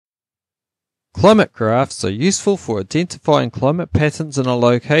Climate graphs are useful for identifying climate patterns in a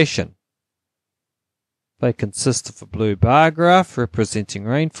location. They consist of a blue bar graph representing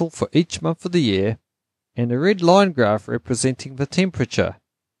rainfall for each month of the year and a red line graph representing the temperature.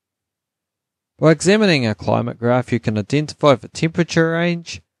 By examining a climate graph, you can identify the temperature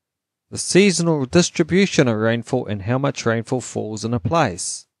range, the seasonal distribution of rainfall, and how much rainfall falls in a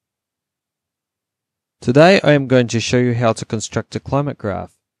place. Today I am going to show you how to construct a climate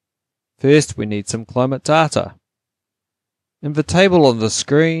graph. First, we need some climate data. In the table on the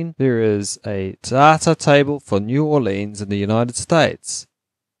screen, there is a data table for New Orleans in the United States.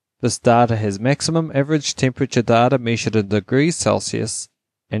 This data has maximum average temperature data measured in degrees Celsius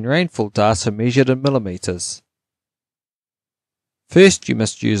and rainfall data measured in millimeters. First, you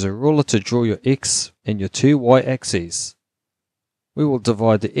must use a ruler to draw your X and your two Y axes. We will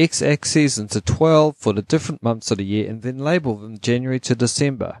divide the X axes into 12 for the different months of the year and then label them January to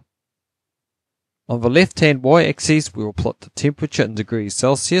December. On the left-hand y-axis, we will plot the temperature in degrees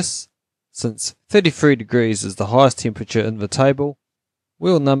Celsius. Since 33 degrees is the highest temperature in the table, we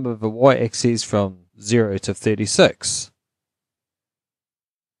will number the y-axis from 0 to 36.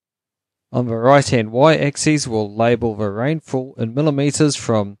 On the right-hand y-axis, we'll label the rainfall in millimeters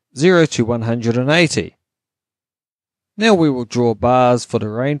from 0 to 180. Now we will draw bars for the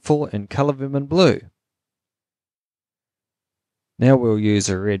rainfall and color them in blue. Now we'll use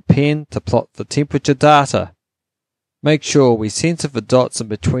a red pen to plot the temperature data. Make sure we center the dots in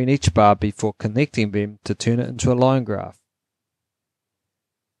between each bar before connecting them to turn it into a line graph.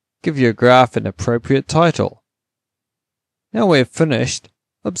 Give your graph an appropriate title. Now we have finished,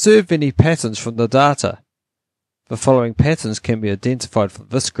 observe any patterns from the data. The following patterns can be identified from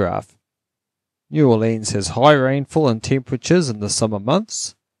this graph. New Orleans has high rainfall and temperatures in the summer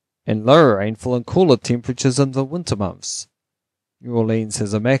months, and lower rainfall and cooler temperatures in the winter months. New Orleans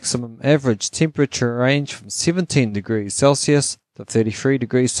has a maximum average temperature range from 17 degrees Celsius to 33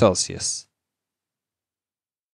 degrees Celsius.